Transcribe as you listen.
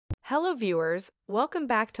Hello viewers, welcome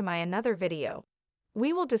back to my another video.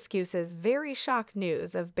 We will discuss this very shock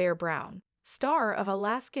news of Bear Brown, star of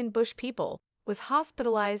Alaskan Bush People, was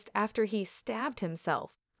hospitalized after he stabbed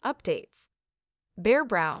himself. Updates. Bear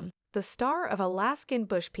Brown, the star of Alaskan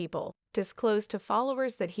Bush People, disclosed to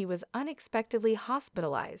followers that he was unexpectedly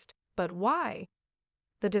hospitalized. But why?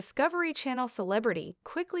 The Discovery Channel celebrity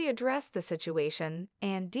quickly addressed the situation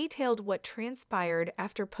and detailed what transpired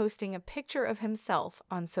after posting a picture of himself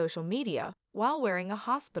on social media while wearing a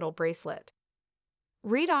hospital bracelet.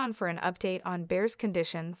 Read on for an update on Bear's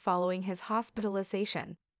condition following his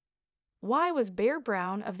hospitalization. Why was Bear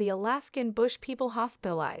Brown of the Alaskan Bush People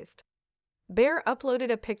hospitalized? Bear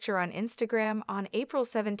uploaded a picture on Instagram on April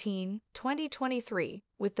 17, 2023,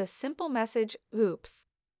 with the simple message, "Oops."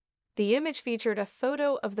 The image featured a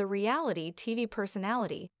photo of the reality TV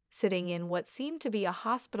personality sitting in what seemed to be a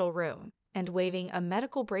hospital room and waving a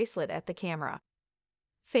medical bracelet at the camera.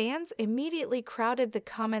 Fans immediately crowded the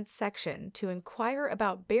comments section to inquire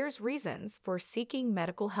about Bear's reasons for seeking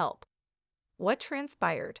medical help. What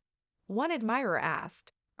transpired? One admirer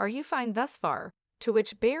asked, "Are you fine thus far?" To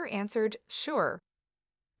which Bear answered, "Sure."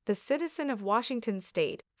 The citizen of Washington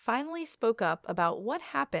State finally spoke up about what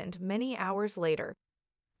happened many hours later.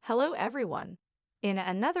 "Hello everyone." In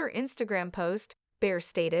another Instagram post, Bear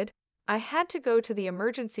stated, "I had to go to the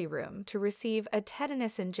emergency room to receive a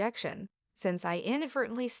tetanus injection since I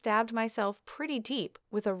inadvertently stabbed myself pretty deep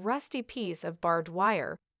with a rusty piece of barbed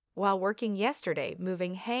wire while working yesterday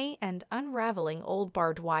moving hay and unraveling old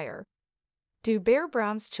barbed wire." Do Bear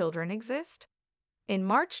Brown's children exist? In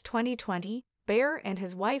March 2020, Bear and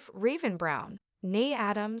his wife Raven Brown, née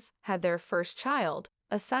Adams, had their first child,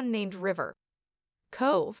 a son named River.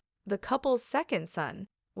 Cove, the couple's second son,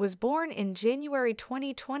 was born in January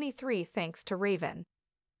 2023 thanks to Raven.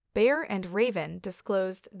 Bear and Raven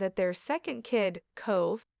disclosed that their second kid,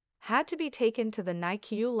 Cove, had to be taken to the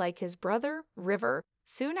NICU like his brother, River,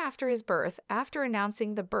 soon after his birth after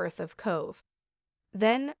announcing the birth of Cove.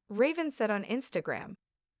 Then, Raven said on Instagram,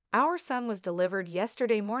 "Our son was delivered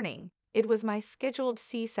yesterday morning. It was my scheduled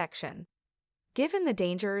C-section. Given the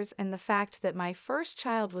dangers and the fact that my first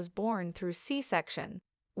child was born through C-section,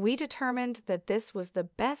 we determined that this was the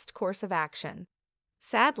best course of action.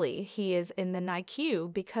 Sadly, he is in the NICU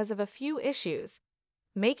because of a few issues.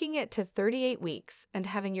 Making it to 38 weeks and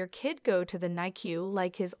having your kid go to the NICU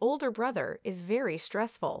like his older brother is very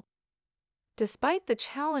stressful." Despite the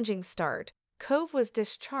challenging start, Cove was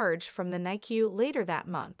discharged from the NICU later that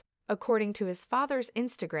month, according to his father's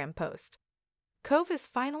Instagram post. Cove is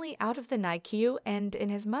finally out of the NICU and in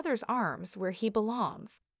his mother's arms where he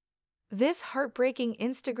belongs. This heartbreaking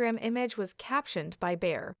Instagram image was captioned by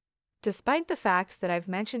Bear. "Despite the fact that I've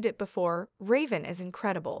mentioned it before, Raven is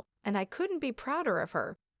incredible, and I couldn't be prouder of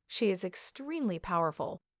her. She is extremely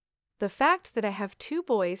powerful. The fact that I have two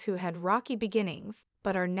boys who had rocky beginnings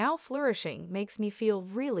but are now flourishing makes me feel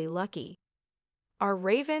really lucky." Are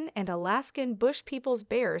Raven and Alaskan Bush People's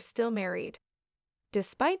Bears still married?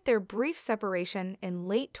 Despite their brief separation in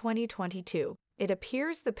late 2022, it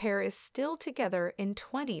appears the pair is still together in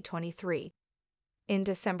 2023. In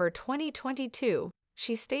December 2022,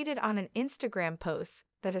 she stated on an Instagram post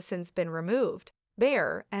that has since been removed,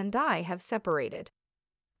 "Bear and I have separated.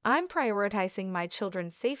 I'm prioritizing my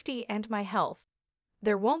children's safety and my health.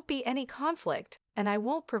 There won't be any conflict, and I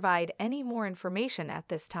won't provide any more information at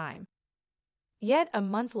this time." Yet a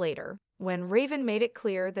month later, when Raven made it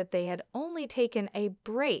clear that they had only taken a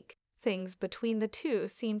break, things between the two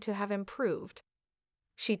seemed to have improved.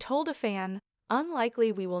 She told a fan,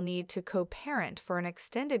 "Unlikely we will need to co-parent for an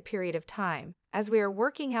extended period of time as we are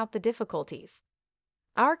working out the difficulties.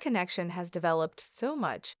 Our connection has developed so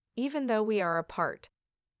much even though we are apart.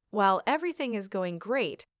 While everything is going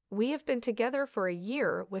great, we have been together for a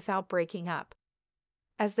year without breaking up."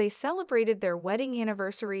 As they celebrated their wedding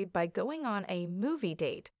anniversary by going on a movie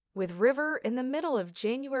date with River in the middle of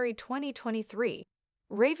January 2023,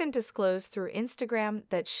 Raven disclosed through Instagram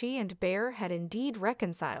that she and Bear had indeed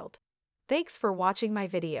reconciled. Thanks for watching my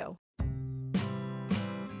video.